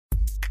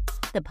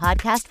The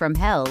Podcast from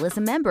Hell is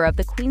a member of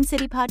the Queen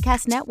City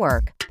Podcast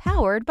Network,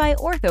 powered by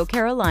Ortho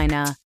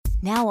Carolina.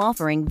 Now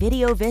offering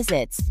video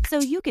visits so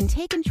you can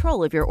take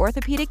control of your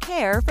orthopedic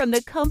care from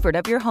the comfort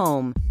of your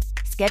home.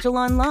 Schedule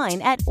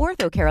online at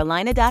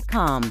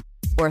orthocarolina.com.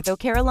 Ortho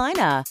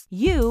Carolina,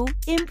 you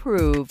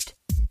improved.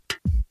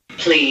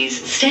 Please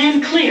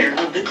stand clear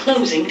of the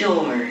closing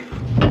door.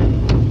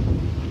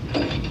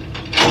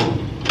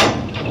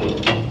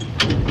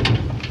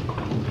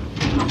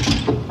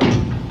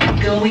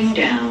 Going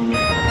down.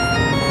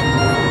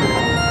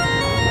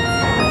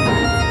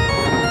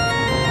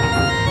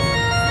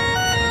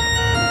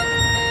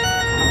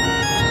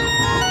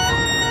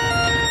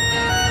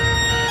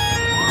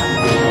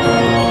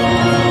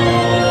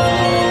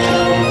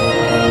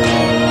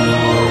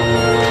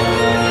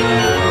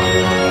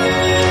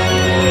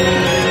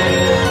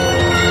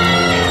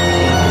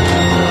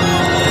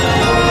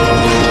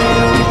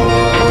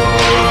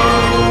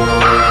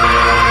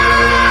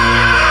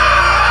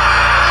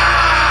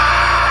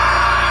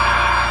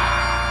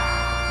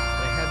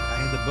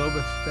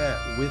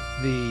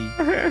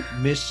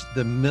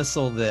 The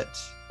missile that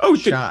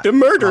shot the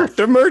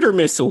murder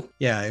missile.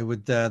 Yeah, it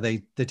would.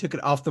 They took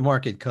it off the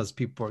market because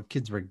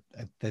kids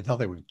they thought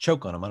they would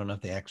choke on them. I don't know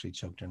if they actually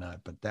choked or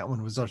not, but that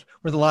one was worth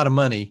a lot of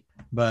money.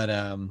 But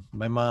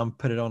my mom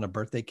put it on a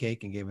birthday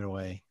cake and gave it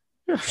away.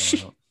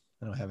 So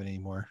I don't have it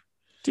anymore.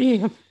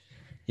 Damn.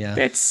 Yeah,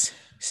 that's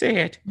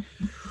sad.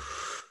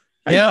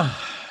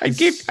 I'd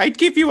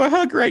give you a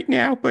hug right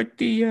now, but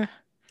the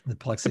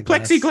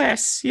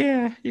plexiglass,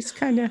 yeah, it's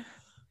kind of.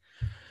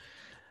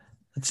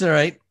 That's all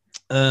right.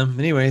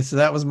 Anyway, so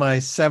that was my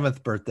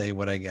 7th birthday.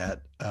 What I got.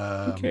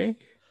 Okay.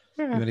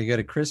 You want to go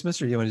to Christmas,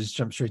 or you want to just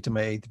jump straight to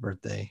my 8th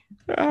birthday?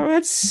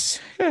 That's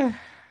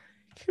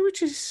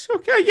which is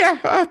okay.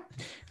 Yeah.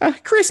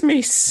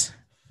 Christmas.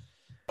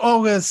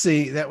 Oh, let's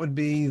see. That would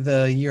be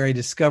the year I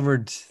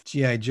discovered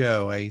G.I.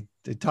 Joe. I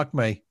talked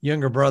my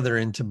younger brother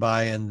into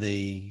buying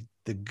the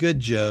good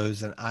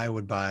Joes, and I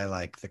would buy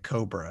like the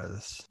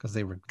Cobras because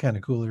they were kind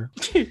of cooler.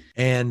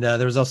 And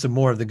there was also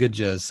more of the good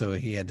Joes, so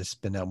he had to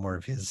spend out more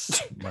of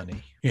his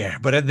money. Yeah,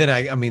 but then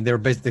I mean, they're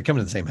coming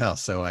to the same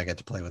house, so I got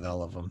to play with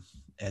all of them.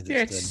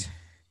 Yes,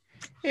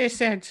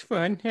 that's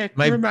fun. It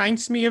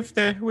reminds me of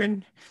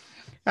when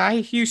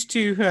I used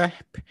to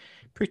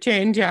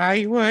pretend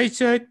I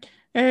was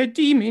a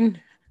demon,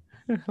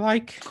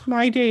 like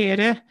my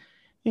dad,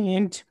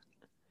 and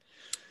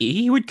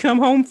he would come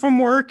home from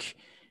work.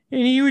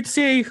 And he would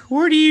say,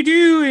 "What are you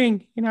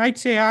doing?" And I'd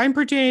say, "I'm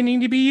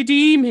pretending to be a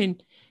demon."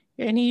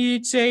 And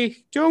he'd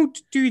say, "Don't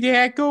do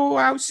that. Go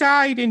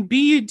outside and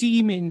be a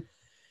demon."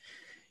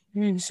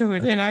 And so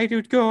then I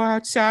would go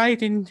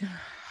outside and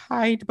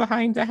hide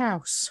behind the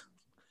house.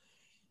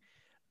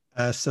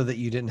 So that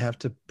you didn't have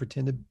to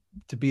pretend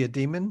to be a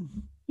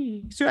demon?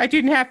 So I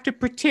didn't have to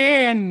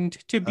pretend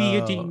to be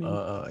a demon.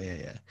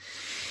 Yeah.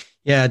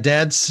 Yeah,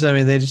 dads, I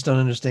mean, they just don't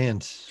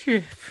understand.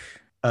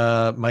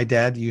 My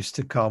dad used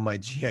to call my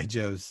G.I.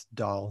 Joes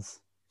dolls.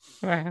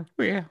 Wow,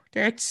 well,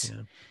 that's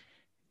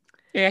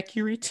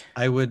accurate.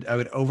 I would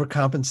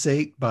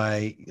overcompensate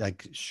by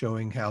like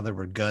showing how there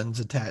were guns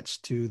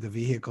attached to the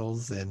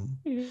vehicles, and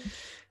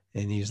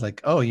he's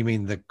like, "Oh, you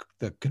mean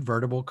the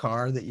convertible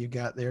car that you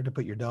got there to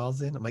put your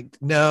dolls in?" I'm like,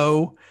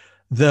 "No,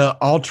 the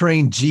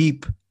all-terrain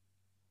Jeep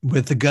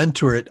with the gun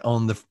turret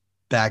on the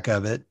back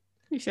of it."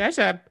 That's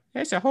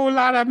a whole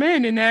lot of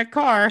men in that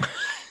car.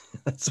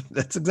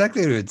 That's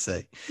exactly what he would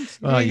say.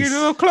 Well, you're a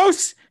little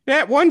close.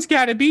 That one's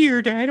got a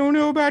beard. I don't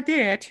know about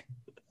that.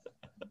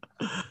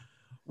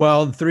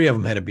 Well, 3 of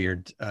them had a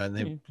beard. I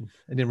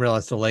didn't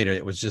realize till later.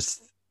 It was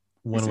just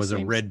one was a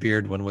red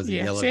beard, one was a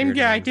yellow beard. Same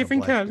guy,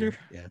 different color. Beard.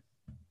 Yeah,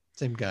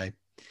 same guy.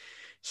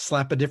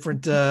 Slap a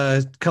different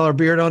color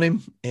beard on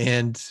him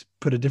and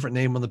put a different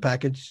name on the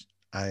package.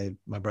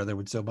 My brother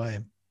would still buy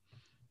him.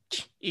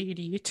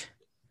 Idiot.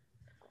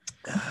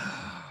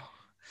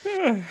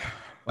 Wow.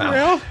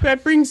 Well,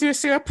 that brings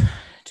us up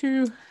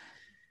to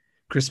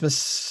Christmas.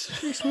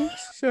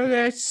 So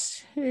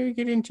that's we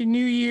get into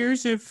New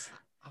Year's of.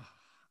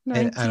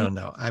 And I don't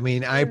know. I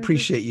mean, I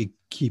appreciate you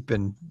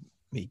keeping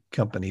me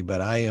company,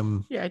 but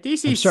I'm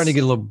starting to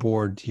get a little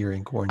bored here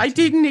in quarantine. I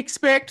didn't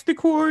expect the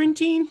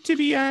quarantine, to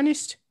be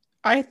honest.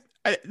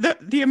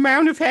 The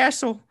amount of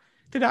hassle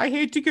that I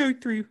had to go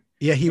through.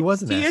 Yeah, he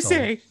was an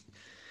TSA.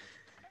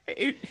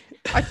 asshole.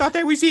 I thought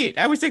that was it.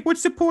 I was like,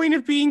 what's the point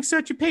of being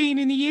such a pain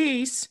in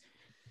the ass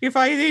if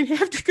I didn't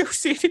have to go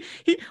sit?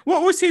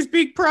 What was his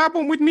big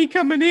problem with me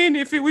coming in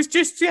if it was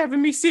just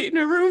having me sit in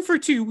a room for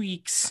 2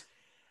 weeks?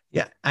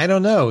 Yeah, I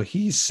don't know.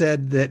 He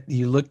said that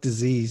you looked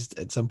diseased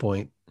at some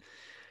point.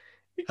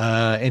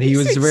 And he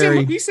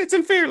said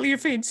some fairly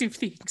offensive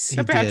things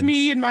about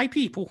me and my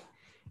people.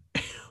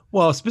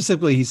 Well,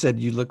 specifically, he said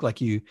you look like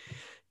you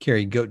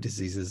carry goat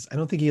diseases. I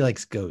don't think he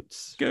likes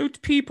goats.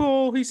 Goat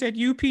people. He said,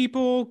 you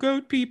people,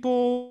 goat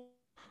people.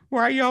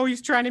 Why are you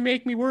always trying to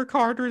make me work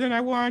harder than I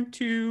want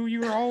to?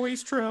 You are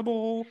always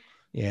trouble.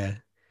 Yeah.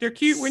 They're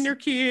cute when they're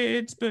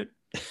kids, but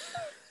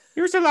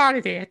there was a lot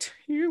of that.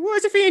 It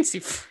was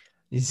offensive.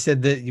 He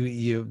said that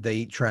they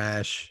eat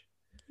trash.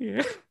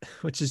 Yeah.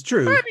 which is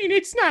true. I mean,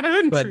 it's not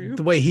untrue. But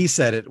the way he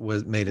said it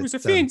made It was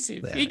sound,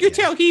 offensive. yeah, You could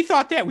yeah. tell he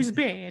thought that was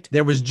bad.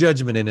 There was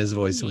judgment in his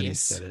voice when he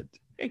Yes. said it.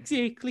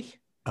 Exactly.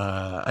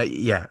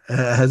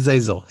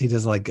 Hazazel, he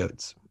doesn't like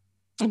goats.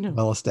 No.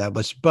 Well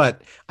established.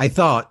 But I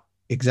thought,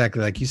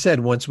 exactly like you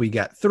said, once we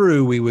got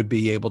through, we would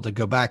be able to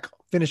go back,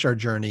 finish our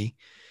journey.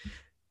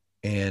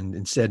 And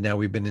instead, now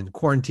we've been in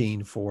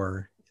quarantine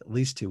for at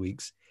least 2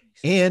 weeks.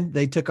 And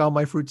they took all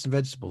my fruits and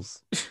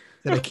vegetables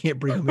that I can't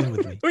bring them in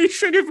with me. Well, you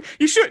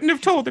shouldn't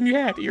have told them you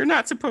had it. You're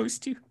not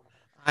supposed to.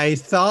 I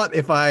thought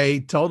if I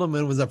told them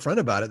and was upfront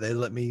about it, they'd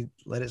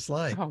let it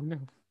slide. Oh, no.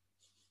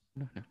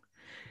 No.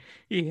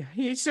 Yeah.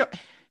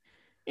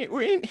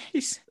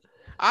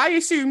 I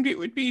assumed it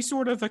would be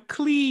sort of a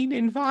clean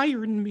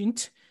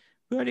environment,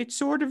 but it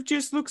sort of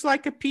just looks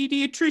like a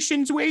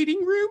pediatrician's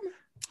waiting room.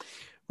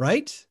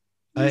 Right?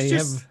 There's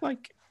just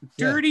like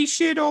dirty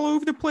shit all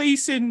over the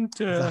place, and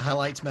the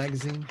Highlights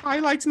magazine.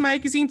 Highlights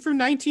magazine from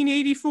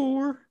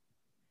 1984,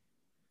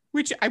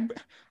 which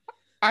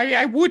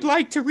I would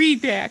like to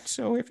read that.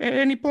 So if at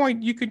any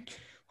point you could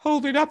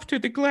hold it up to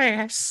the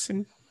glass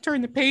and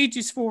turn the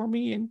pages for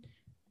me and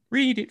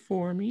read it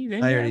for me,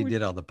 then I already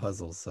did all the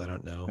puzzles, so I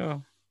don't know.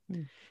 Oh.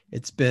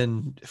 It's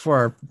been, for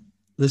our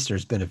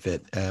listeners'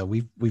 benefit,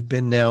 we've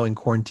been now in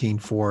quarantine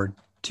for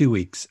 2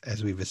 weeks,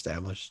 as we've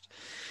established.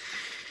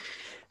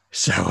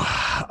 So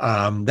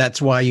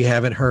that's why you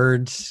haven't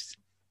heard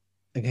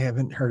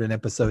an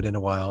episode in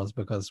a while, is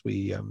because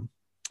we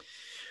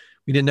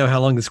didn't know how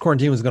long this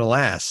quarantine was going to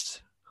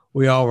last.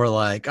 We all were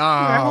like,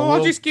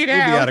 I'll just get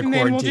out of and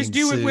then we'll just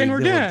do it when we're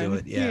done. We'll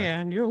do it.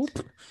 Yeah. Nope.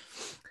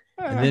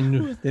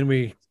 And then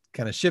we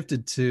kind of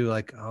shifted to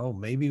like, oh,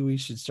 maybe we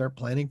should start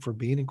planning for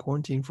being in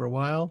quarantine for a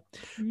while.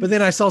 But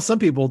then I saw some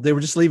people, they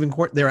were just leaving.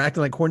 They were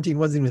acting like quarantine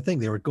wasn't even a thing.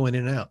 They were going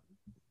in and out,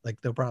 like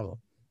no problem.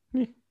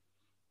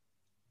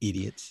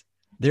 Idiots.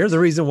 They're the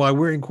reason why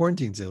we're in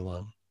quarantine so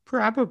long.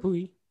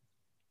 Probably.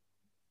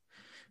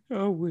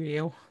 Oh,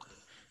 well.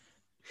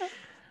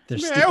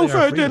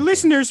 The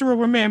listeners will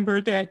remember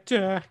that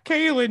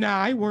Kale and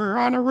I were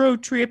on a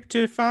road trip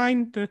to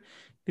find the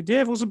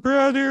devil's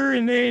brother,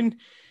 and then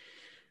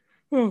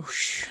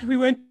we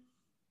went to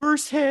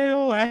worse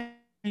hell.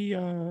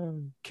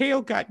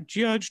 Kale got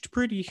judged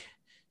pretty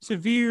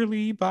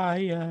severely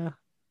by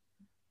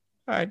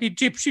an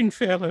Egyptian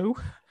fellow.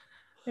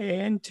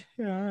 And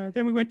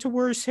then we went to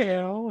worse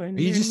hell, and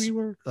then we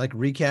were like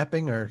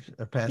recapping or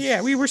past.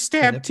 Yeah, we were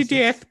stabbed to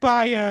death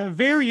by a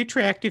very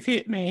attractive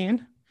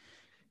hitman.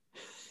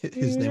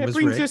 His name was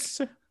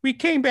Rick. We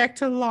came back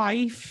to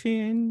life,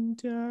 and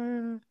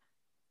here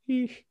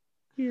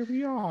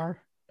we are.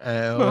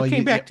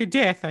 Came back to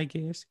death, I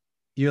guess.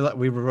 We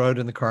rode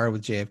in the car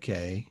with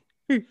JFK.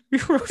 We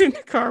rode in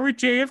the car with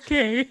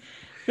JFK.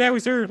 That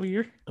was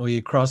earlier. We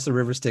crossed the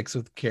river Styx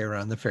with Kara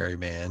on the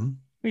ferryman.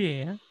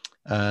 Yeah.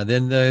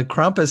 Then the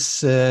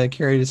Krampus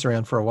carried us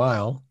around for a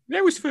while.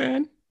 That was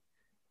fun.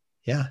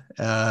 Yeah.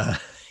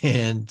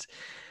 And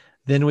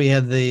then we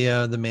had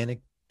the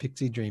manic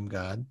pixie dream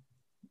god.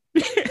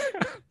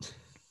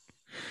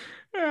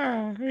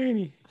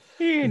 Anyway.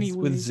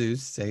 With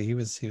Zeus. He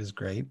was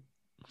great.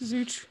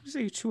 Zeus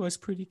was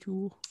pretty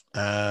cool.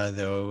 Talk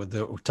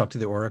to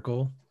the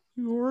Oracle.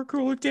 The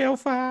Oracle of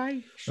Delphi.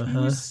 She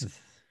was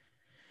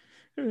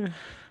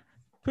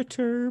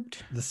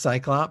perturbed. The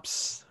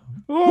Cyclops.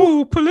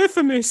 Oh,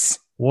 Polyphemus.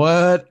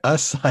 What a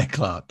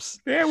Cyclops.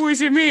 That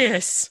was a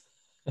mess.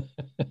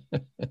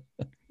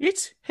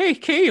 Hey,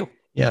 Kale.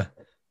 Yeah.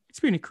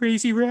 It's been a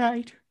crazy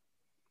ride.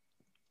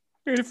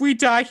 And if we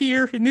die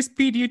here in this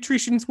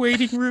pediatrician's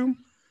waiting room,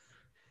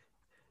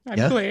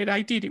 I'm glad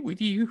I did it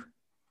with you.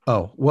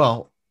 Oh,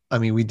 well, I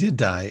mean, we did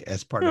die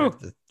as part of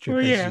the trip. Oh,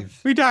 yeah.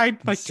 We died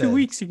like 2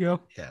 weeks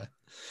ago. Yeah.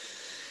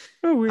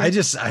 Oh,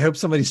 weird. I hope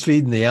somebody's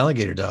feeding the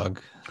alligator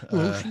dog.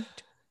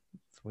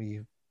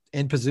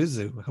 And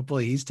Pazuzu.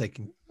 Hopefully he's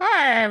taking. I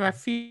have a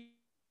few.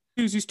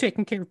 Pazuzu's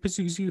taking care of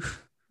Pazuzu.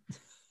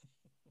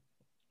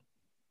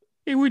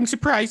 It wouldn't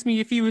surprise me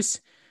if he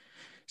was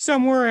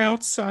somewhere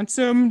else on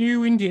some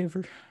new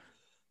endeavor.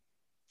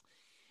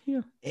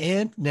 Yeah.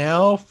 And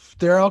now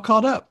they're all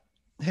caught up.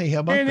 Hey,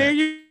 how about that? And there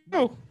you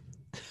go.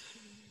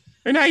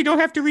 And now you don't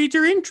have to read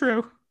your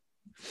intro.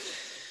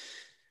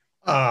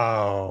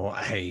 Oh,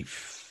 I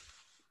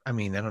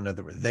mean, I don't know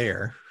that we're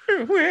there.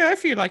 Well, I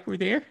feel like we're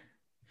there.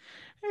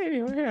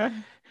 Anyway,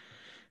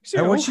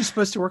 so weren't you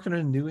supposed to work on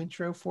a new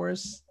intro for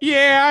us?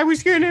 Yeah, I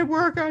was going to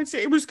work on.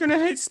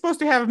 It's supposed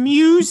to have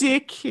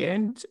music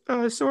and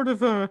sort of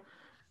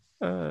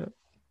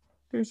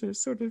there's a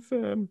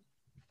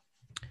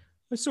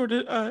sort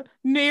of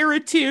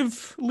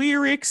narrative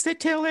lyrics that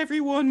tell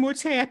everyone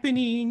what's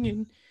happening,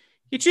 and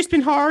it's just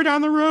been hard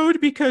on the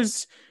road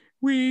because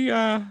you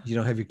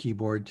don't have your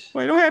keyboard.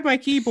 Well, I don't have my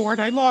keyboard.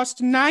 I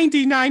lost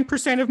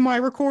 99% of my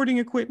recording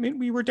equipment.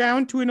 We were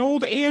down to an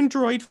old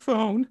Android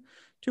phone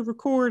to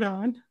record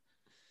on.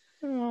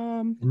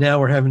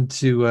 Now we're having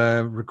to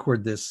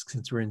record this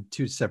since we're in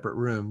two separate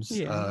rooms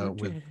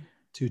with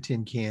 2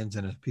 tin cans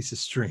and a piece of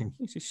string.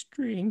 Piece of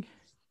string.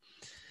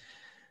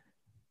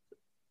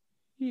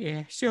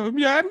 Yeah, so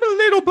I'm a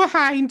little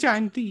behind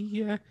on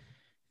the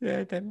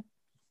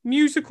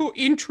musical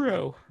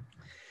intro.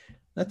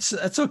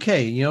 That's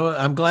okay.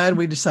 I'm glad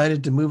we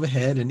decided to move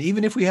ahead. And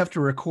even if we have to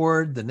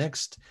record the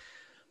next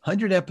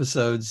 100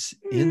 episodes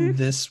in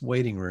this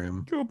waiting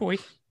room, oh boy,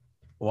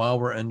 while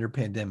we're under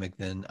pandemic,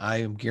 then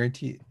I am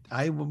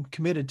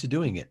committed to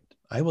doing it.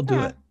 I will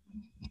do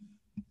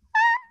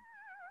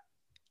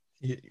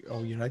it.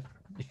 You're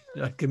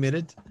not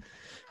committed?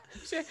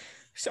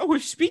 So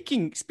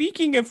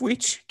speaking of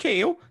which,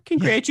 Kale,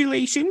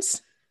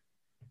 congratulations.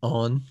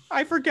 On?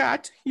 I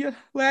forgot.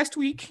 Last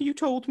week you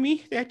told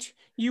me that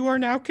you are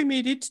now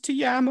committed to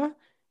Yama.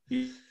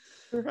 You're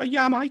a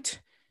Yamite.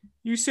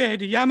 You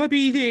said Yama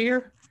be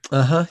there.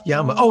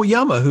 Yama. Oh,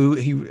 Yama, who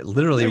he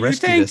literally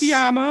rescued us. You thanked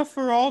Yama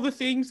for all the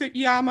things that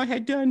Yama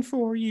had done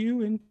for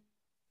you, and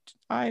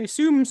I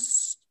assume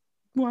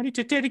wanted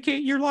to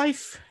dedicate your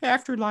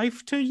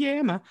afterlife to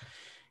Yama.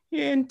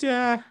 And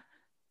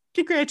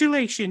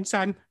congratulations.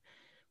 I'm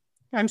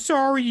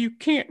sorry you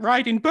can't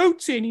ride in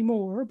boats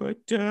anymore,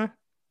 but they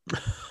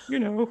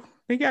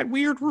got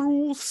weird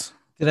rules.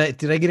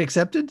 Did I get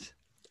accepted?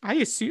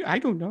 I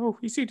don't know.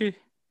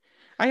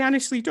 I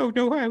honestly don't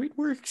know how it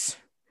works.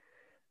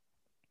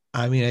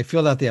 I mean, I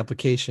filled out the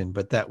application,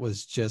 but that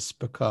was just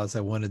because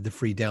I wanted the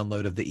free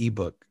download of the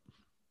ebook.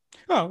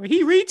 Oh,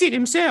 he reads it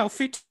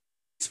himself. It's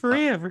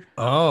forever.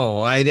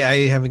 Oh, I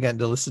haven't gotten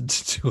to listen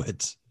to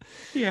it.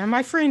 Yeah,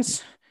 my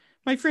friend's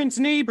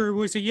neighbor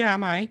was a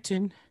Yamite,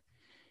 and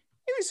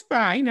it was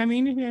fine. I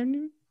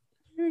mean,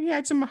 he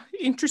had some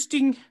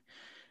interesting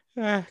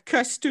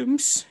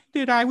customs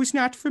that I was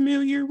not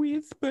familiar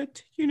with,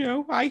 but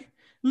I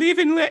live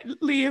and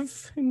let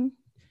live, and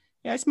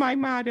that's my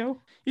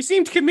motto. You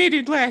seemed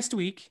committed last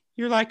week.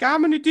 You're like,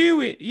 I'm gonna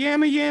do it.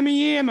 Yama, yama,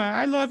 yama.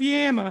 I love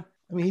Yama.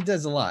 I mean, he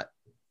does a lot.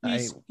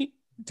 He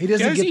doesn't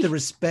does get the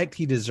respect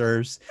he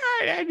deserves.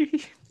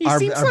 He our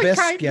seems like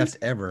best guest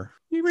ever.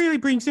 He really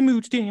brings the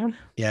mood down.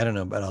 Yeah, I don't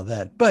know about all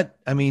that, but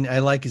I mean, I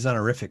like his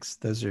honorifics.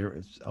 Those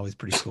are always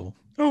pretty cool.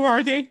 Oh,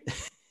 are they?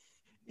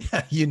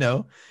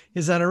 Yeah,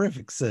 his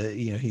honorifics.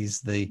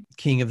 He's the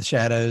king of the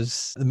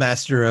shadows, the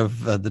master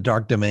of the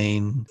dark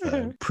domain,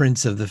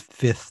 prince of the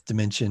fifth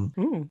dimension.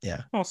 Ooh,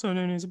 yeah, also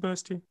known as a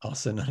buster.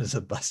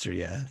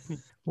 Yeah,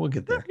 we'll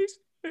get there.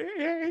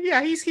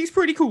 He's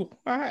pretty cool.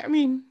 I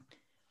mean,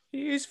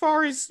 as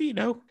far as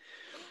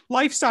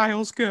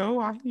lifestyles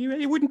go,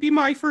 it wouldn't be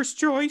my first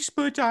choice,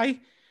 but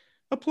I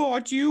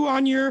applaud you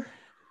on your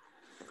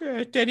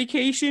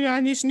dedication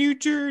on this new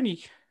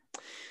journey.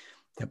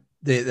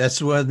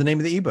 That's what the name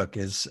of the ebook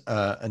is,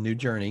 A New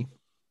Journey.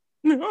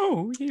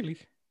 Oh, really?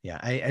 Yeah,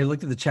 I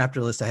looked at the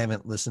chapter list. I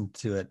haven't listened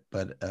to it,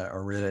 but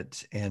or read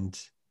it, and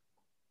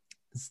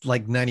it's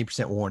like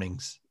 90%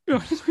 warnings.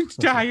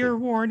 Dire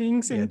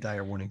warnings. And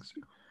dire warnings.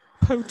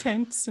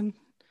 Potents and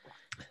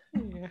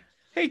yeah.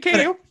 Hey,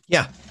 Kale.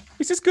 Yeah.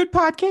 Is this good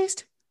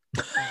podcast?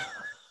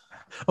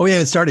 Oh, we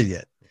haven't started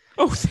yet.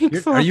 Oh, thank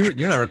you.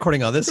 You're not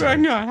recording all this?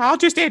 No, I'll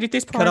just edit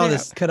this part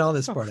out. Cut all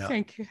this part out.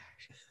 Thank you.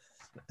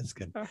 That's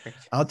good. Right.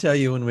 I'll tell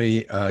you when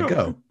we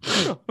go.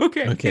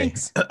 Okay.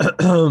 Thanks.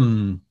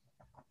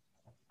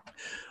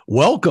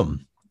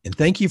 Welcome, and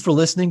thank you for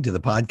listening to the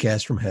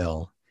podcast from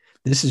hell.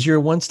 This is your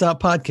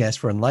one-stop podcast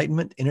for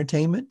enlightenment,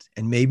 entertainment,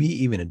 and maybe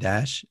even a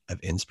dash of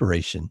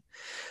inspiration.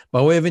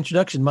 By way of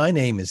introduction, my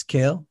name is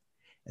Kale,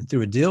 and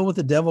through a deal with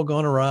the devil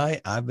gone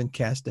awry, I've been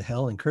cast to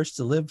hell and cursed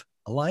to live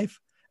a life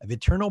of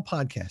eternal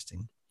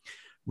podcasting.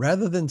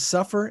 Rather than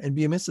suffer and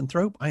be a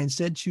misanthrope, I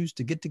instead choose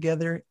to get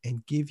together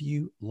and give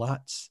you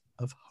lots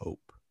of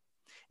hope.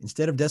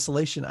 Instead of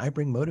desolation, I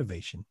bring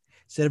motivation.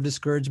 Instead of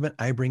discouragement,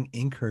 I bring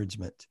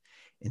encouragement.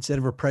 Instead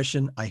of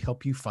oppression, I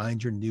help you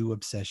find your new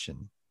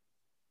obsession.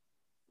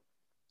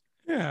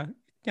 Yeah,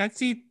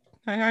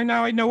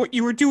 I know what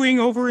you were doing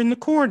over in the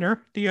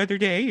corner the other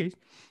day.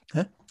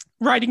 Huh?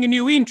 Writing a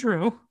new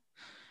intro.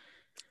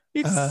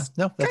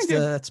 No,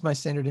 that's my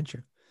standard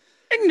intro.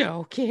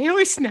 No, Kale,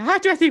 it's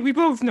not. I think we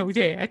both know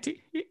that.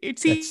 It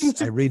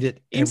seems I read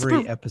it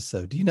every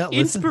episode. Do you not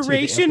listen to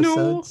the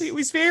episodes? It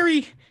was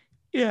very,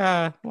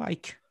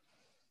 like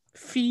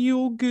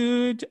feel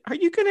good. Are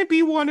you going to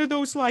be one of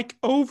those like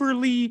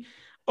overly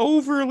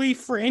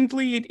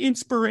friendly and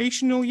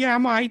inspirational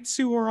Yamites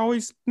who are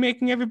always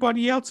making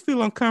everybody else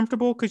feel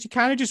uncomfortable because you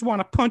kind of just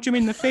want to punch them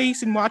in the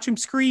face and watch them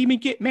scream and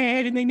get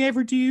mad and they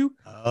never do?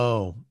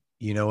 Oh,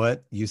 you know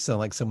what? You sound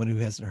like someone who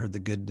hasn't heard the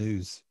good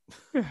news.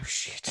 Oh,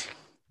 shit.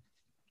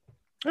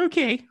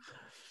 Okay.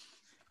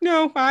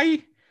 No,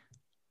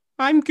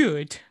 I'm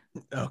good.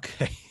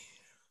 Okay.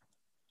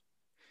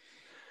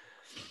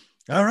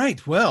 All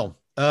right. Well,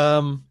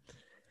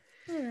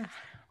 Yeah.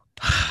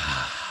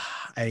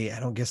 I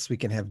don't guess we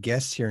can have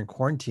guests here in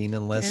quarantine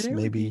unless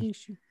maybe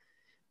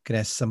can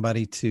ask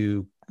somebody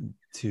to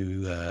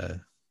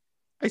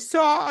I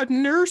saw a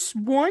nurse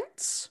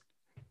once,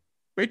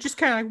 but just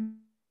kind of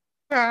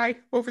by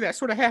over that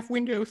sort of half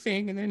window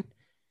thing and then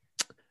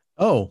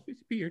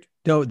disappeared.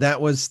 No,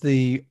 that was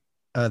the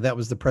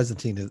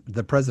president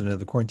of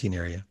the quarantine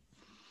area.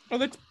 Oh,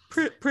 that's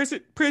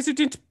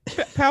President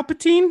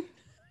Palpatine.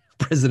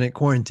 President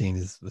Quarantine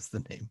was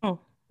the name. Oh.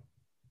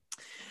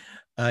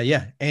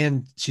 Yeah,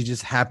 and she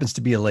just happens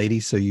to be a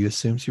lady, so you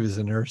assume she was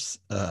a nurse.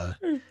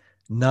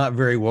 Not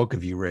very woke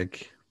of you,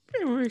 Rick.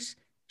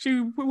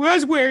 She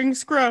was wearing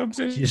scrubs.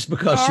 Just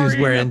because she was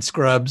wearing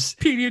scrubs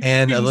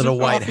and a little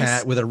white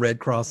hat with a red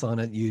cross on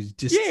it, you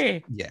just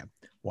yeah.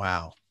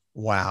 Wow.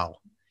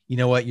 You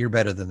know what? You're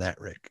better than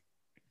that, Rick.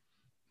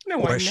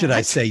 No, or should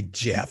I say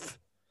Jeff?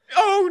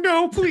 Oh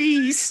no,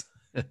 please.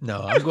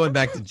 No, I'm going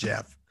back to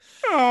Jeff.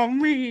 Oh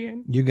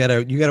man. You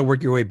gotta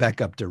work your way back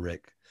up to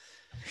Rick.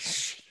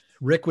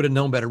 Rick would have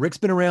known better. Rick's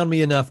been around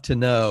me enough to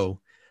know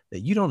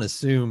that you don't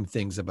assume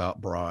things about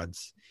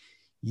broads.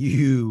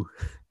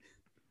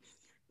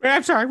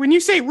 I'm sorry. When you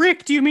say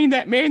Rick, do you mean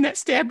that man that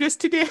stabbed us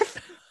to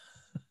death?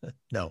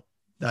 No.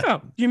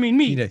 You mean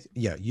me?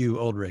 You,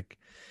 old Rick,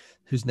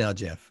 who's now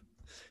Jeff,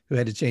 who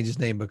had to change his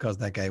name because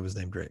that guy was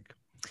named Rick.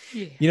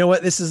 Yeah. You know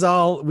what? This is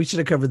all, we should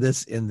have covered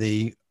this in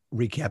the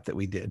recap that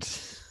we did.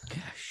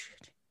 Gosh.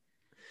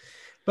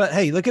 But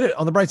hey, look at it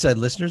on the bright side,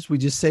 listeners. We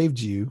just saved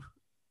you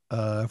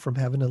from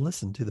having to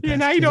listen to the past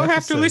now you don't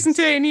have to listen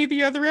to any of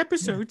the other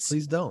episodes.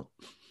 Please don't.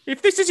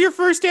 If this is your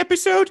first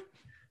episode,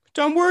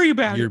 don't worry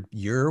about it.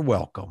 You're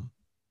welcome.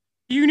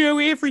 You know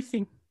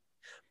everything.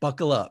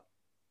 Buckle up.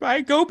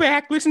 Right, go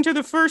back, listen to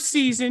the first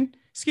season,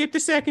 skip the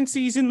second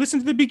season, listen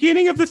to the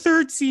beginning of the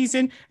third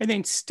season, and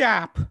then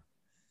stop.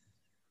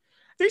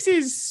 This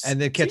is...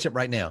 And then catch up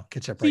right now.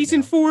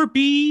 Season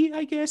 4B,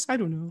 I guess. I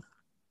don't know.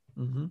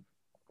 Mm-hmm.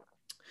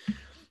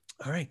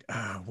 All right.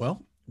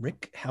 Well,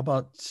 Rick, how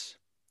about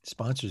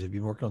sponsors? Have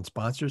you been working on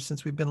sponsors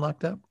since we've been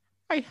locked up?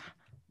 I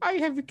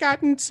have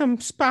gotten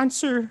some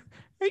sponsor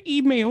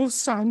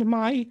emails on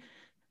my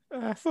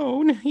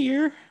phone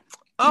here.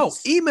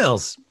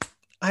 Emails.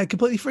 I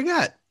completely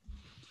forgot.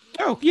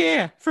 Oh,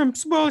 yeah.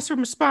 It's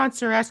from a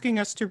sponsor asking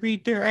us to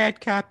read their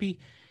ad copy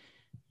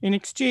in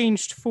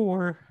exchange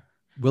for...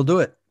 We'll do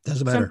it.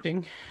 Doesn't matter.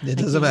 Something. It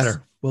doesn't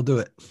matter. We'll do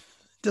it.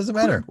 Doesn't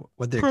matter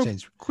what the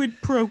exchange.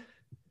 Quid pro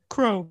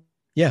quo.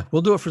 Yeah,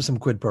 we'll do it for some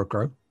quid pro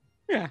quo.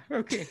 Yeah.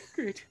 Okay.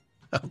 Good.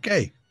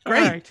 Okay.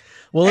 Great. Right.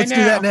 Well, let's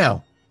do that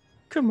now.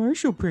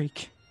 Commercial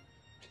break.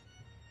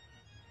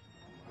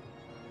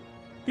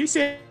 This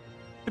the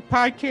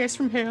podcast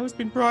from hell has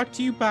been brought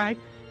to you by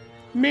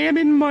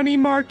Mammon Money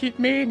Market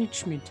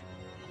Management.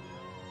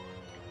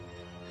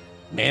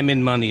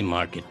 Mammon Money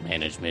Market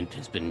Management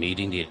has been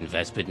meeting the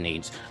investment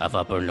needs of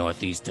upper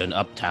northeastern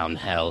uptown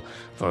hell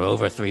for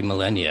over 3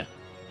 millennia.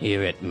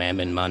 Here at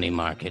Mammon Money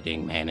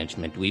Marketing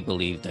Management, we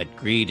believe that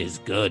greed is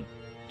good,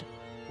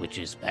 which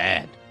is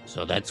bad,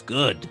 so that's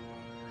good.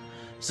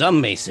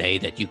 Some may say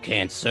that you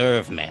can't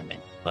serve Mammon,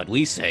 but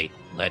we say,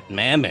 let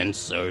Mammon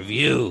serve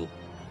you.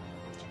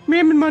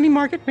 Mammon Money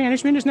Market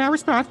Management is now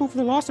responsible for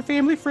the loss of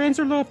family, friends,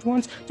 or loved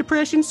ones,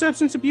 depression,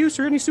 substance abuse,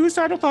 or any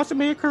suicidal thoughts that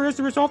may occur as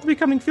a result of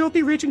becoming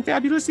filthy, rich, and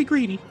fabulously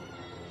greedy.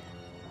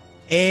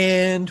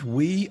 And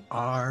we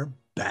are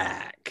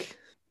back.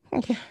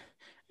 Okay.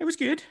 It was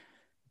good.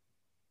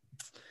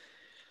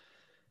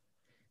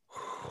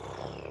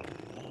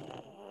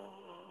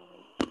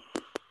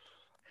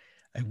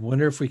 I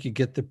wonder if we could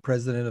get the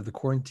president of the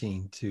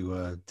quarantine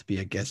to be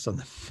a guest on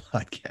the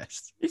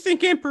podcast. You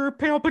think Emperor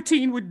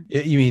Palpatine would...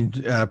 You mean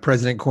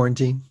President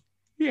Quarantine?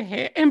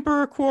 Yeah,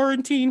 Emperor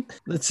Quarantine.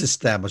 Let's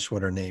establish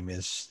what her name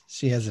is.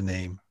 She has a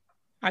name.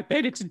 I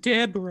bet it's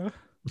Deborah.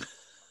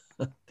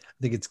 I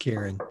think it's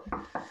Karen.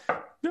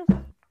 No.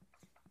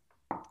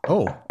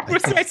 Oh.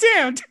 What's that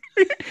sound?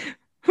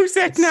 Who's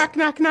that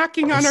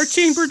knocking on our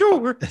chamber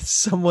door?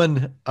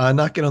 Someone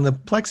knocking on the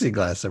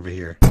plexiglass over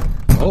here.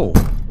 Oh.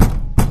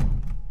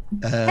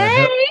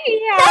 Hey,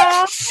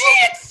 Oh,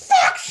 shit!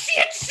 Fuck!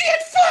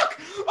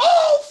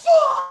 Oh,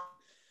 fuck!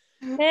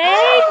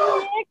 Hey,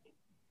 Nick.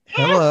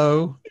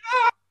 Hello.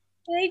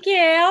 Hey,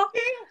 Gail.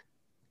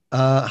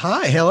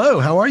 Hi. Hello.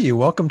 How are you?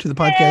 Welcome to the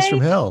podcast from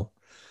hell.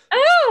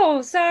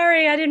 Oh,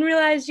 sorry. I didn't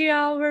realize you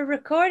all were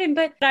recording,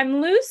 but I'm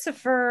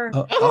Lucifer.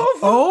 The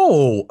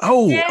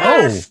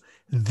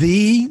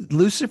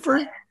Lucifer?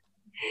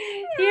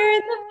 Here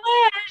in the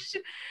flesh.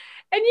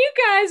 And you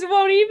guys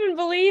won't even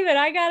believe it.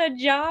 I got a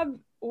job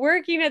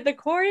working at the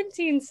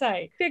quarantine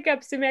site. Pick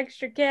up some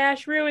extra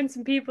cash, ruin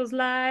some people's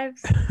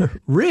lives.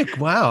 Rick,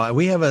 wow.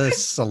 We have a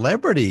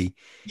celebrity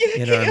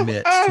in our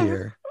midst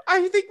here.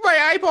 I think my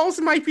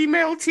eyeballs might be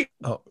melting.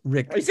 Oh,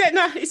 Rick. Is it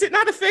not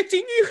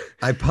affecting you?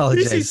 I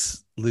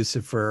apologize,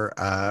 Lucifer.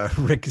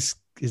 Rick is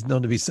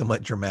known to be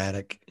somewhat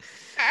dramatic.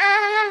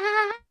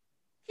 I'm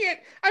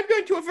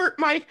going to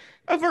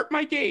avert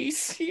my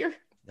gaze here.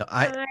 No,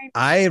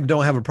 I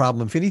don't have a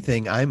problem. If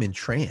anything, I'm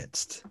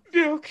entranced.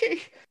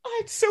 Okay. I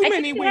had so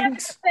many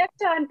wings. Have an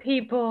effect on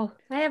people.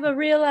 I have a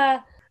real, I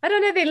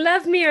don't know if they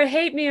love me or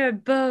hate me or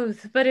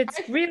both, but it's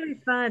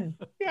really fun.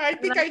 Yeah, I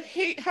think I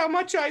hate how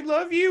much I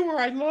love you, or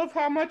I love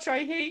how much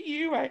I hate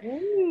you.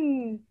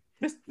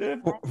 The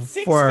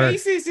six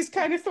faces is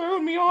kind of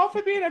throwing me off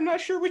a bit. I'm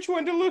not sure which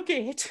one to look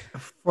at.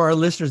 For our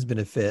listeners'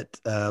 benefit,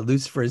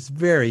 Lucifer is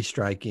very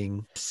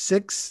striking.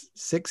 Six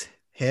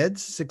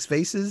heads, 6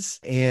 faces,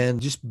 and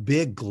just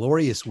big,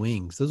 glorious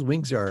wings. Those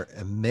wings are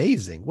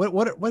amazing.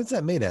 What is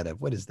that made out of?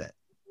 What is that?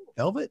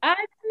 Velvet?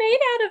 It's made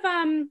out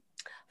of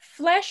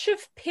flesh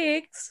of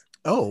pigs.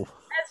 Oh,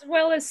 as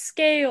well as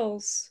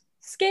scales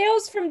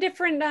from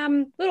different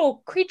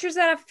little creatures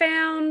that I've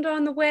found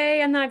on the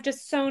way, and I've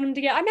just sewn them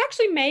together. I've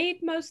actually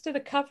made most of the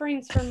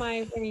coverings for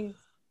my wings.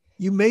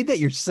 you made that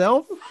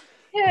yourself?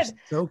 You're Good.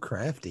 so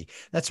crafty.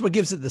 That's what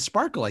gives it the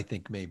sparkle, I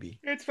think, maybe.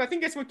 I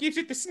think that's what gives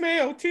it the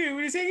smell, too.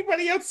 Does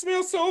anybody else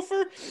smell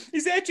sulfur?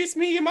 Is that just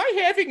me? Am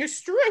I having a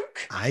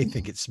stroke? I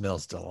think it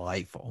smells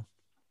delightful.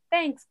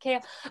 Thanks,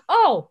 Kale.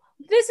 Oh,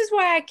 this is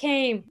why I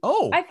came.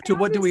 Oh, to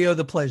what do we owe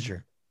the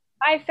pleasure?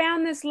 I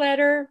found this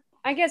letter.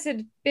 I guess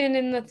it'd been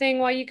in the thing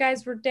while you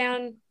guys were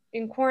down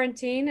in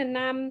quarantine, and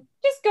I'm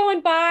just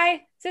going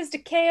by. It says to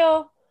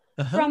Kale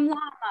from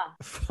Llama.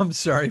 I'm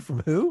sorry,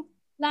 from who?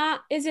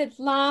 Is it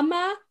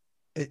Llama?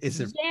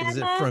 Is it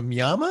from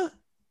Yama?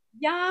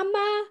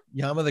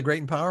 Yama the Great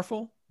and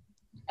Powerful?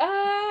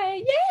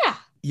 Yeah.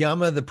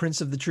 Yama the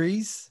Prince of the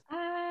Trees?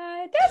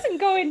 It doesn't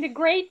go into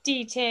great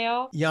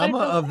detail. Yama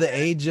of the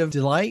Age of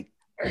Delight?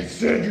 I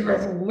said you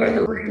have a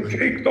letter. You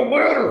take the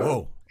letter.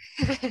 Whoa.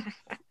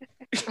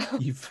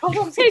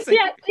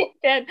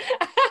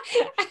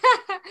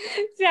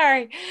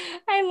 Sorry.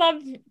 I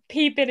love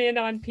peeping in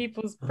on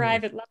people's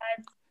private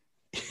lives.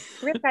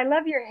 Rick, I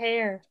love your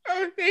hair.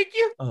 Oh, thank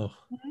you. Oh.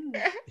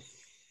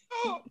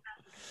 Oh.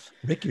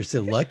 Rick, you're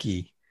so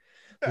lucky.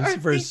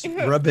 Lucifer's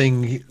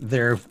rubbing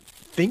their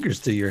fingers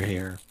to your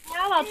hair.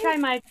 Now I'll try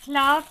my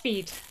claw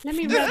feet. Let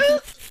me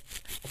rub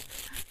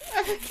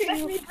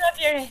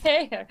your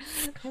hair.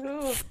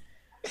 Ooh.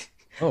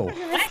 Oh.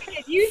 I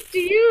get used to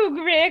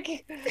you,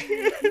 Rick.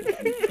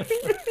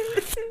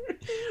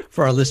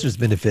 For our listeners'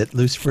 benefit,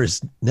 Lucifer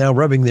is now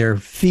rubbing their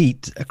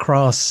feet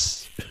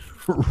across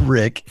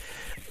Rick,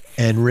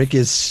 and Rick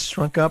is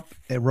shrunk up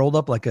and rolled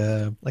up like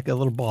a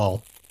little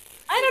ball.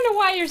 I don't know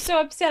why you're so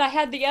upset. I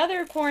had the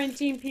other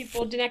quarantine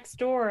people next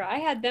door. I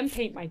had them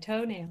paint my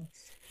toenails.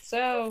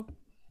 So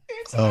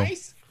it's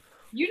nice.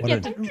 You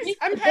get to.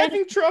 I'm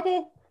having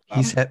trouble.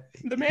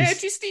 The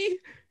majesty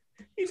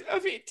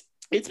of it.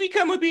 It's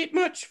become a bit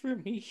much for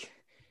me.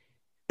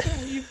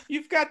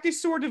 You've got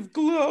this sort of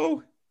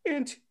glow,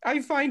 and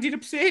I find it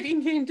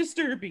upsetting and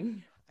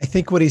disturbing. I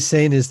think what he's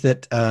saying is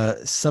that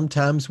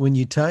sometimes when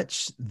you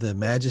touch, the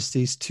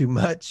majesty's too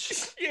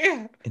much.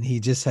 Yeah. And he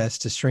just has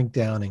to shrink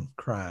down and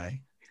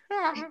cry.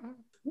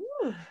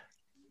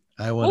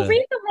 Well,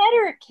 read the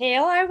letter,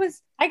 Kale.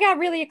 I got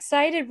really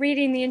excited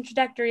reading the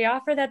introductory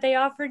offer that they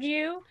offered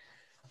you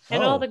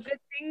and all the good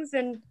things.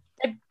 And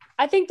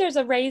I think there's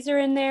a razor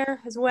in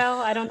there as well.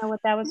 I don't know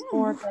what that was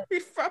for. But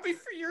it's probably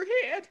for your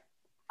head.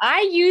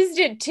 I used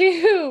it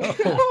too.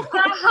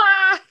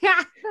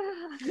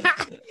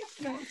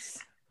 Nice.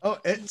 Oh,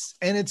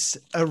 it's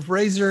a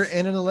razor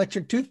and an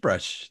electric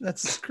toothbrush.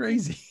 That's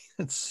crazy.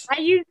 I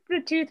used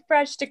the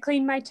toothbrush to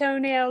clean my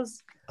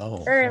toenails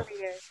earlier.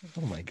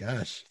 Oh my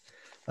gosh.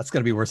 That's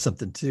going to be worth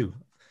something too.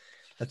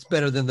 That's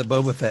better than the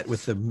Boba Fett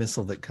with the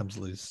missile that comes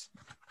loose.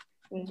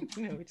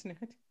 No, it's not.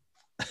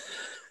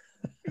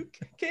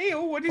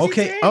 Kale, what does it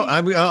say? Oh,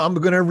 I'm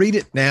going to read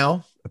it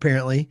now,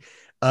 apparently.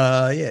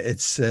 It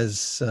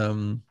says,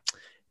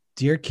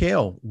 Dear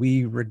Kale,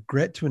 we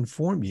regret to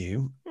inform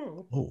you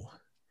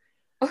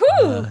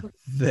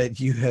that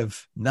you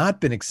have not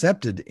been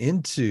accepted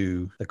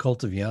into the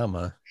cult of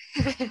Yama.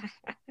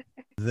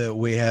 That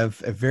we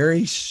have a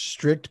very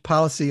strict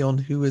policy on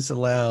who is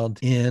allowed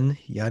in,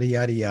 yada,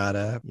 yada,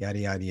 yada, yada,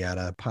 yada,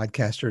 yada,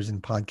 podcasters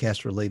and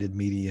podcast related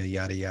media,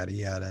 yada, yada,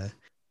 yada.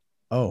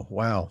 Oh,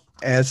 wow.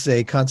 As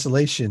a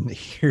consolation,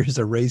 here's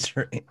a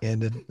razor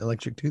and an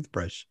electric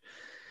toothbrush.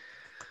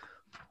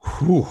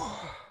 Whew.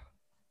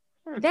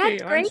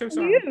 That's great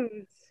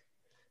news.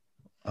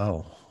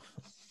 Oh,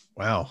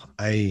 wow.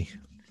 I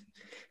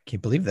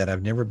can't believe that.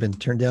 I've never been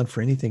turned down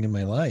for anything in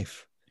my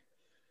life.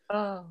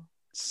 Oh.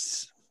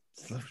 It's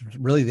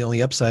really the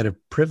only upside of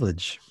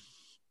privilege.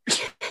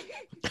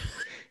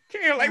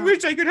 Kale, I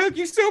wish I could hug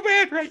you so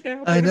bad right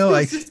now. I know.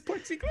 This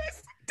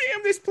plexiglass.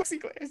 Damn this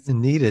plexiglass. I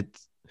need it.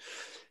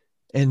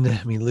 And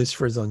I mean,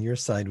 Lucifer's on your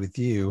side with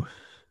you.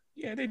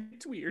 Yeah,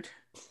 that's weird.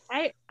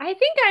 I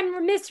think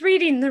I'm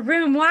misreading the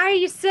room. Why are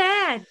you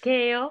sad,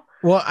 Kale?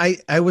 Well,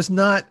 I was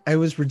not. I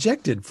was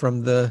rejected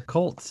from the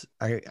cult.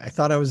 I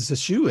thought I was a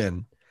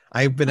shoo-in.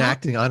 I've been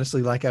acting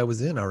honestly like I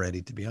was in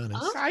already, to be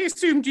honest. I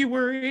assumed you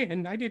were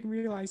in. I didn't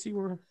realize you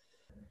were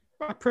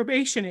a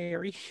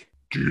probationary.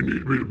 Do you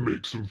need me to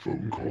make some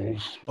phone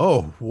calls?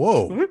 Oh,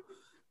 whoa. Huh?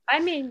 I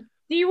mean,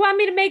 do you want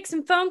me to make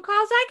some phone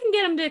calls? I can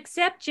get them to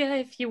accept you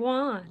if you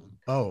want.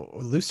 Oh,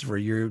 Lucifer,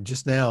 you're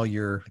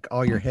like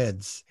all your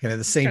heads. And at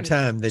the same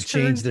time, they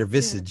changed their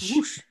visage.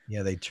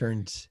 Yeah, they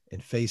turned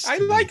and faced. I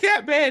like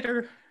that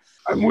better.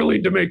 I'm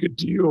willing to make a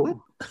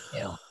deal.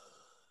 Yeah.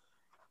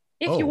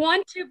 If you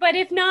want to, but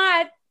if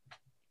not,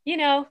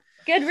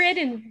 good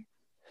riddance,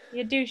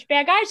 you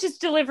douchebag. I was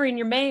just delivering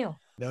your mail.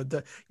 No,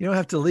 you don't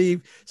have to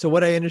leave. So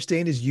what I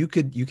understand is you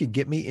could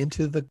get me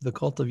into the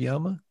cult of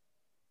Yama?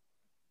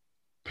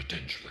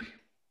 Potentially.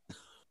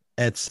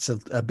 It's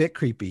a bit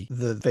creepy,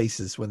 the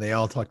faces when they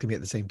all talk to me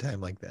at the same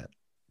time like that.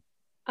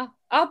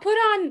 I'll put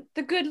on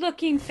the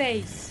good-looking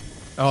face.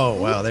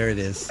 Oh, wow. There it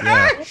is.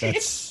 Yeah,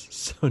 that's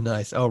so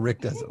nice. Oh,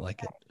 Rick doesn't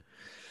like it.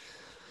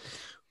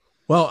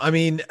 Well, I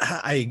mean,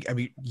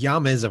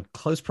 Yama is a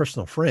close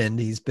personal friend.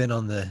 He's been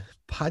on the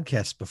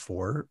podcast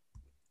before.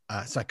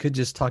 So I could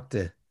just talk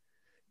to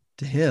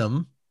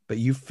him, but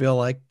you feel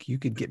like you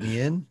could get me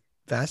in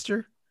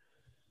faster?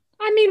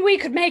 I mean, we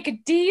could make a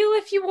deal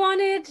if you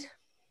wanted.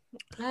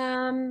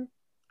 How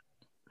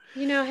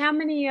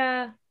many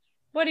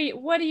what do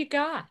you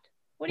got?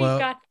 What do you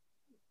got?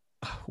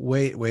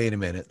 Wait a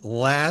minute.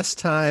 Last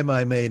time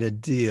I made a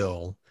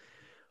deal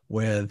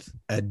with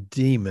a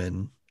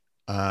demon,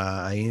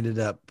 I ended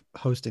up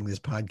hosting this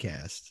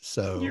podcast.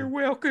 So you're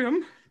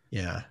welcome.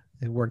 Yeah,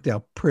 it worked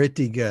out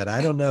pretty good.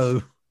 I don't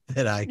know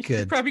that I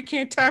could. You probably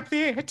can't top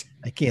that.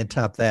 I can't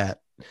top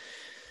that.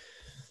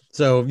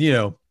 So,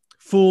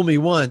 fool me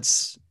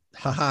once,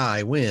 haha,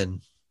 I win.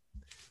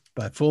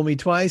 But fool me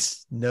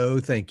twice, no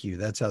thank you.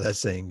 That's how that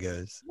saying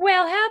goes.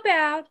 Well, how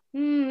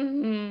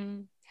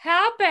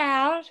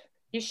about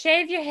you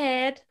shave your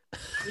head,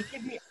 you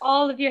give me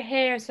all of your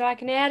hair so I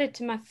can add it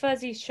to my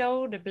fuzzy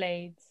shoulder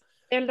blades.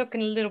 They're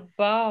looking a little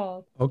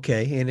bald.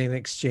 Okay, and in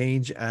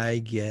exchange,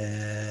 I'll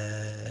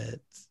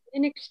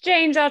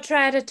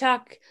try to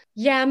talk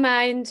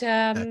Yama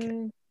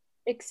into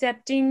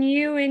accepting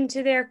you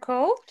into their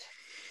cult.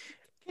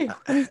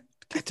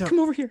 Come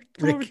over here.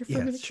 Come Rick, over here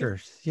for a minute. Sure.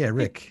 Yeah,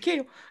 Rick. Hey,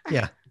 Kale,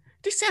 yeah.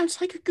 This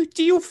sounds like a good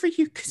deal for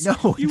you.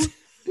 No.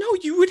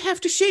 You would have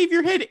to shave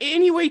your head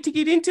anyway to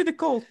get into the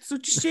cult. So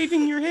just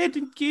shaving your head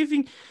and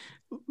giving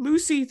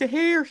Lucy the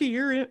hair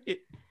here,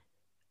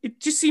 it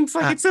just seems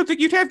like it's something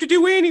you'd have to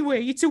do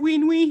anyway. It's a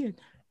win-win.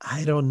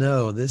 I don't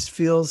know. This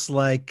feels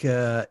like,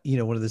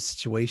 one of the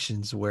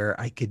situations where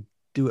I could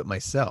do it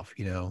myself,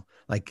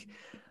 like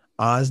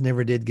Oz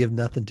never did give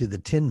nothing to the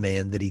Tin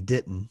Man that he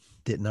didn't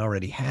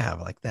already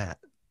have like that.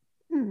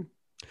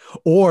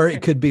 Or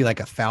it could be like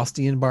a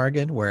Faustian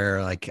bargain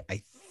where like,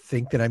 I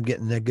think that I'm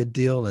getting a good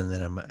deal and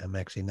then I'm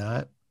actually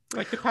not.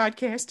 Like the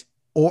podcast?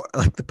 Or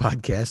like the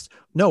podcast.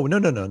 No,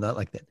 not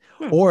like that.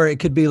 Or it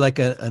could be like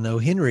an O.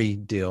 Henry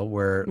deal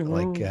where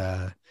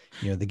the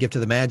gift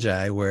of the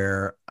Magi,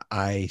 where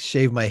I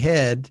shave my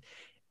head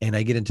and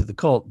I get into the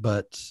cult,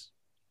 but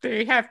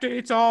they have to,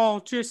 it's all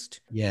just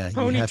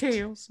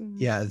ponytails.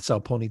 It's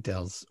all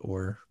ponytails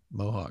or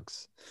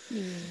mohawks.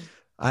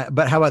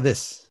 But how about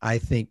this? I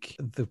think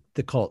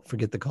the cult,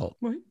 forget the cult.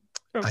 What?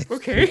 Oh,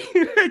 okay.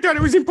 I thought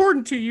it was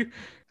important to you.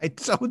 I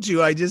told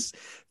you I just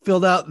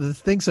filled out the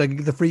thing so I could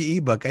get the free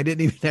ebook. I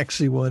didn't even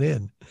actually want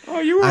in.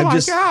 Oh, you were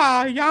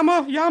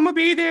Yama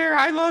be there.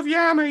 I love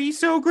Yama. He's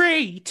so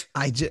great.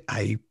 I'm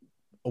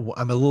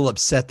a little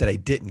upset that I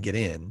didn't get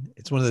in.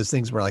 It's one of those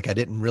things where like I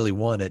didn't really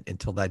want it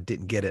until I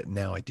didn't get it. And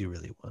now I do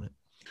really want it.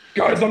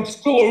 Guys, I'm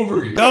still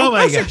over here. Oh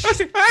my gosh.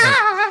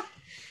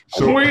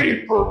 I'm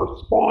waiting for a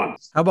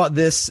response. How about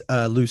this,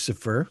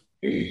 Lucifer?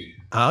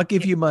 I'll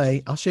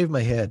shave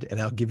my head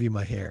and I'll give you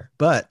my hair,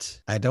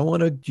 but I don't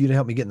want you to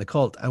help me get in the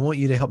cult. I want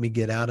you to help me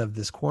get out of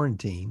this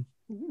quarantine.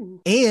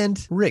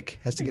 And Rick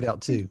has to get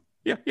out too.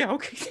 Yeah.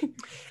 Okay.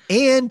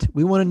 And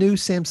we want a new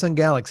Samsung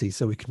Galaxy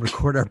so we can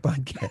record our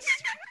podcast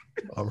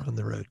while we're on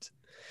the roads.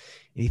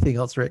 Anything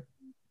else, Rick?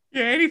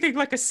 Yeah. Anything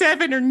like a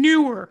 7 or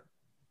newer.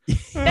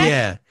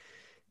 Yeah.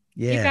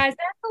 You guys,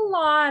 that's a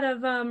lot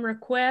of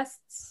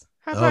requests.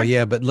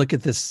 Yeah, but look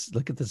at this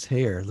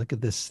hair. Look at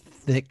this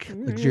thick,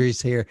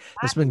 luxurious hair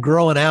that's been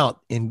growing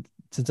out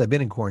since I've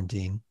been in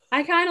quarantine.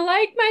 I kind of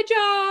like my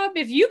job.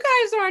 If you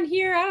guys aren't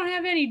here, I don't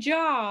have any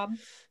job.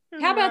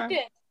 How about this?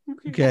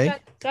 Okay.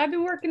 So I've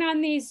been working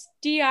on these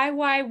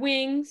DIY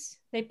wings.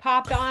 They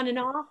popped on and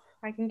off.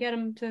 I can get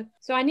them to.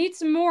 So I need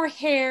some more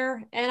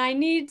hair and I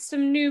need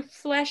some new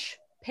flesh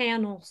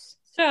panels.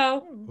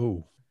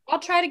 So I'll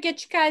try to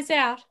get you guys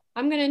out.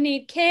 I'm going to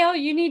need Kale.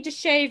 You need to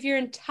shave your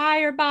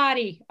entire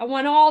body. I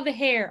want all the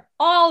hair,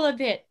 all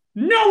of it.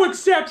 No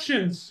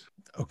exceptions.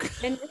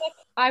 Okay. And Rick,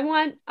 I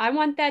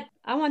want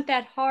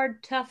that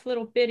hard, tough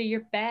little bit of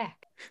your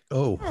back.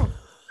 Oh.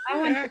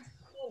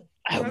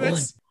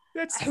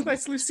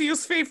 That's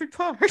Lucille's favorite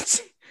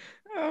part.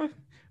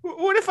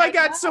 What if I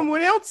got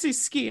someone else's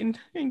skin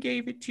and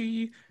gave it to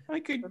you?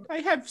 I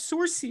have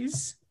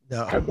sources.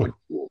 No.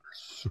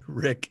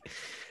 Rick.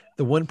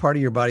 The one part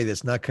of your body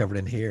that's not covered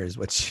in hair is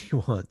what she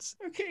wants.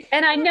 Okay.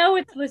 And I know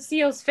it's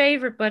Lucille's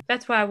favorite, but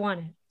that's why I want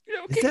it.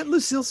 Okay. Is that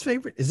Lucille's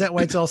favorite? Is that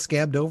why it's all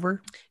scabbed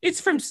over?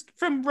 It's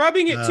from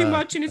rubbing it too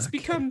much, and it's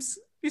become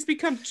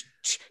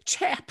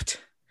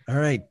chapped. All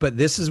right, but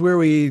this is where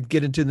we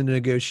get into the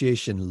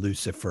negotiation,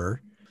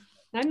 Lucifer.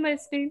 I'm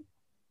listening.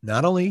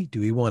 Not only do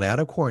we want out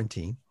of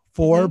quarantine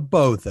for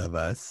both of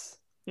us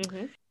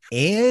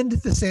and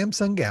the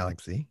Samsung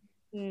Galaxy.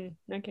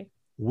 Okay.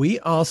 We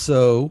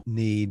also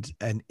need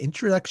an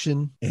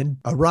introduction and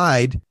a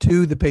ride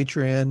to the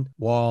Patreon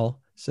wall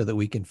so that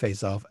we can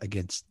face off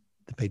against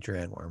the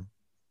Patreon worm.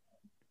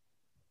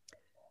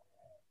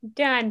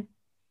 Done.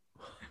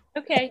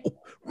 Okay.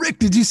 Rick,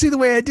 did you see the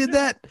way I did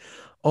that?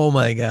 Oh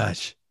my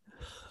gosh.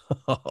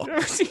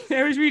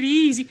 That was really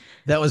easy.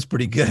 That was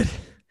pretty good.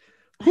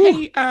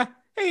 Hey,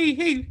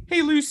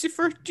 hey,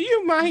 Lucifer, do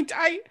you mind?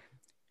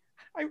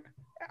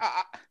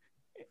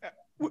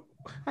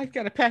 I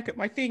gotta pack up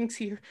my things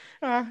here.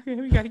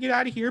 We gotta get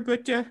out of here.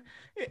 But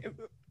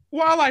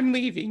while I'm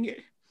leaving,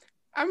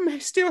 I'm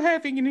still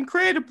having an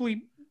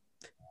incredibly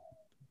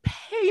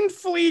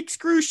painfully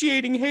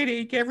excruciating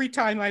headache every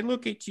time I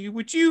look at you.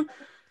 Would you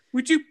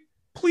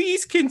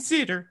please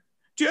consider,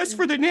 just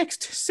for the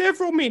next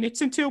several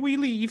minutes until we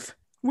leave,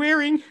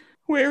 wearing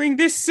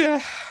this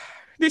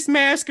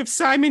mask of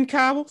Simon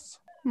Cowell's,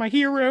 my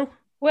hero?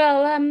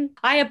 Well,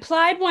 I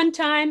applied one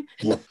time.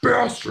 The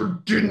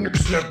bastard didn't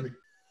accept me.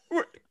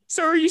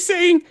 So are you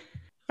saying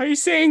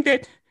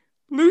that,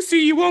 Lucy,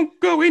 you won't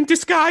go in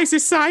disguise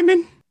as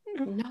Simon?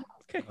 No.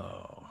 Okay.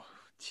 Oh,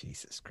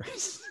 Jesus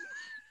Christ.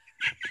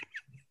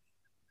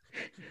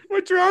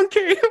 What's wrong,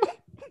 Kale?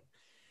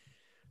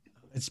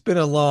 It's been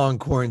a long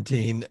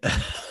quarantine.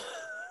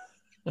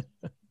 Do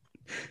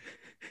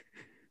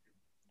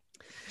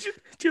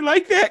you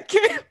like that,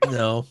 Kale?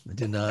 No, I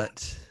did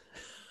not.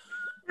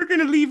 We're going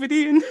to leave it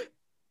in.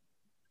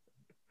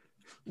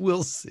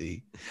 We'll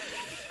see.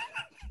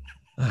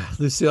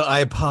 Lucille, I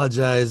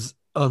apologize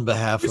on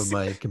behalf of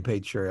my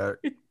compatriot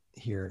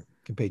here.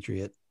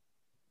 Compatriot.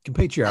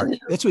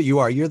 That's what you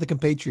are. You're the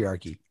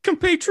compatriarchy.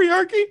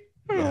 Compatriarchy?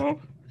 Oh. Yeah.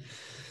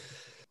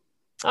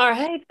 All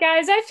right,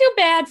 guys, I feel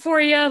bad for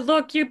you.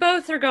 Look, you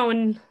both are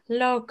going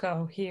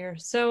loco here.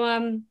 So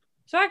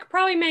I could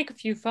probably make a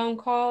few phone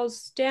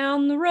calls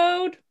down the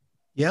road.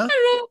 Yeah? I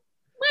don't know.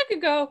 I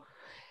could go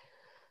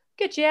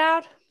get you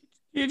out.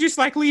 You just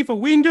like leave a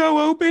window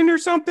open or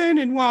something,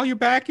 and while your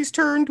back is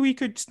turned, we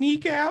could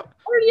sneak out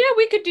Or yeah,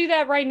 we could do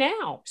that right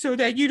now. so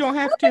that you don't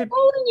have I've to. been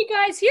holding you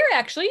guys here,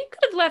 actually. You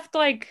could have left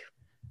like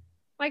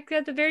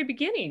at the very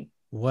beginning.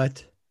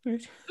 What?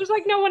 There's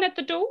like no one at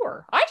the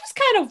door. I just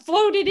kind of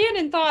floated in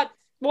and thought,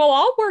 well,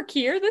 I'll work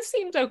here. This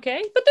seems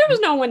okay. But there was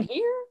no one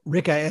here.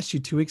 Rick, I asked you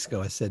 2 weeks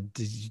ago. I said,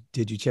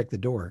 did you check the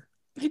door?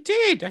 I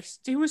did.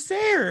 It was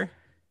there.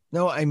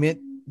 No, I meant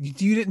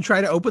you didn't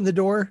try to open the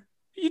door.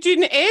 You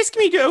didn't ask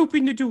me to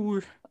open the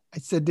door. I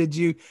said, did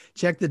you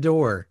check the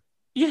door?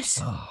 Yes.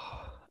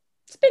 Oh.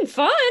 It's been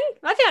fun.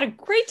 I've had a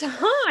great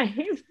time.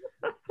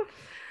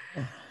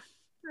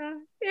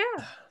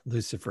 Yeah.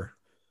 Lucifer,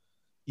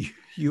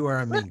 you are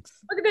a minx.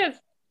 Look at this.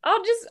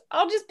 I'll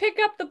just pick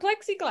up the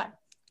plexiglass.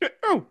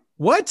 Oh,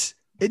 What?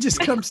 It just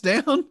comes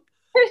down?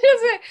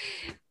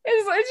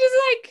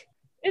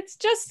 It's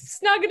just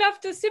snug enough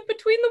to sit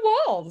between the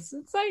walls.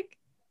 It's like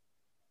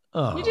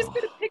Oh. you just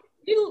gotta pick.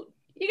 You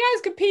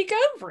guys could peek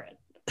over it.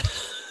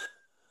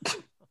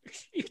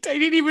 I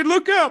didn't even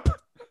look up.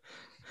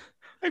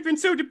 I've been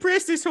so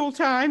depressed this whole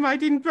time, I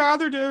didn't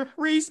bother to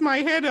raise my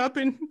head up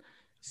and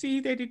see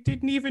that it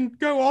didn't even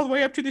go all the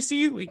way up to the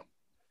ceiling.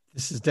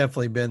 This has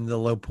definitely been the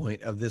low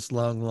point of this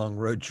long, long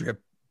road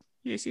trip.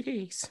 Yes, it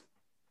is.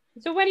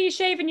 So when are you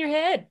shaving your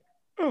head?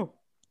 Oh,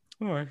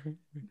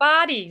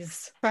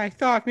 Bodies. I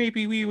thought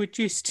maybe we would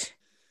just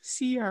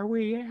see our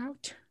way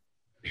out.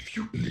 If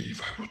you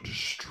leave, I will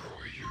destroy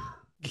you.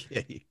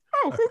 Okay.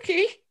 Oh,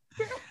 okay.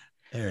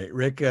 All right,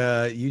 Rick,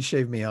 you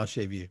shave me, I'll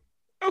shave you.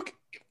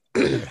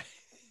 Okay.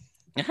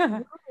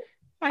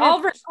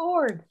 I'll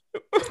record.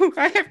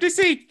 I have to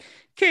say,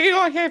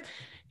 Kale,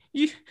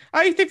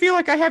 I feel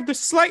like I have the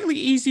slightly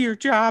easier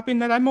job in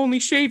that I'm only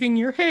shaving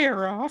your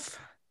hair off.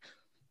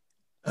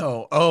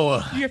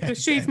 Oh. You have to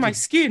shave my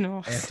skin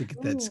off. I have to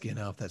get that skin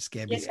off, that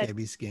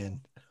scabby skin.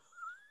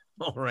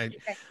 All right.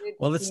 Okay,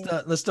 Well,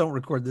 let's don't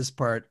record this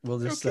part. We'll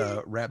just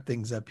wrap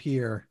things up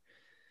here.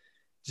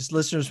 Just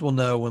listeners will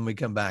know when we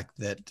come back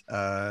that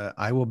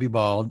I will be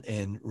bald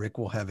and Rick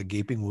will have a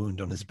gaping wound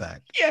on his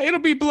back. Yeah, it'll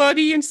be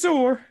bloody and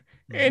sore.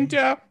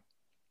 Mhm.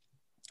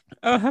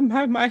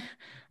 And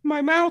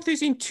my mouth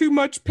is in too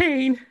much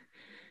pain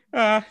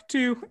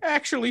to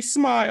actually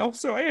smile,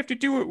 so I have to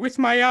do it with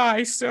my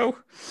eyes. So,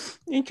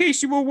 in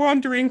case you were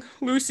wondering,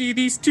 Lucy,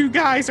 these two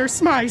guys are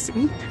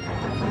smizing.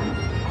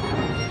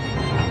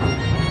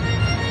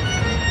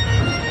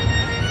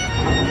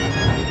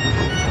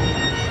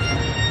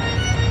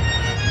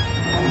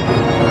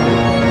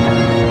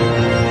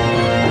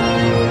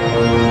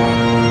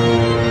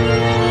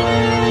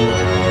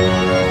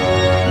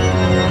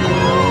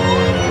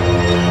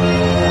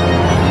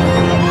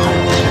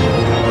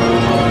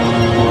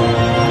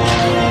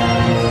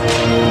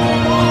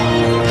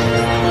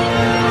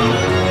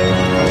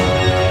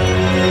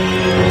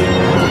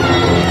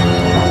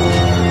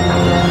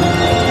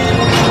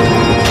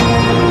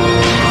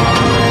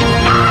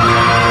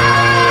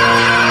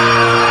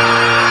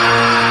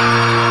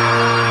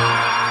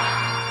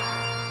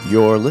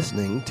 You're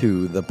listening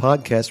to The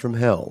Podcast from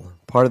Hell,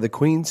 part of the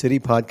Queen City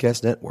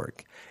Podcast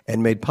Network,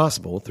 and made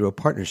possible through a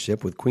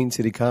partnership with Queen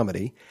City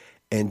Comedy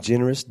and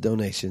generous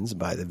donations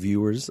by the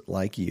viewers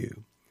like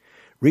you.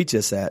 Reach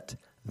us at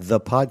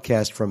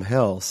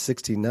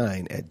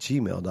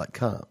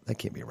thepodcastfromhell69@gmail.com. That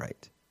can't be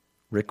right.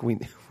 Rick, we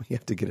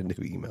have to get a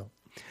new email.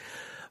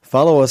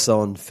 Follow us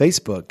on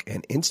Facebook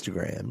and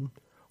Instagram,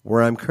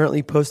 where I'm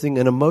currently posting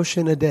an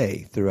emotion a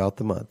day throughout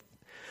the month.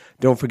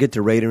 Don't forget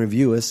to rate and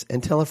review us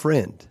and tell a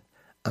friend.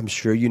 I'm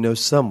sure you know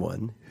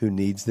someone who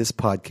needs this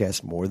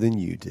podcast more than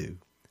you do.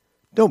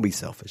 Don't be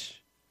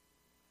selfish.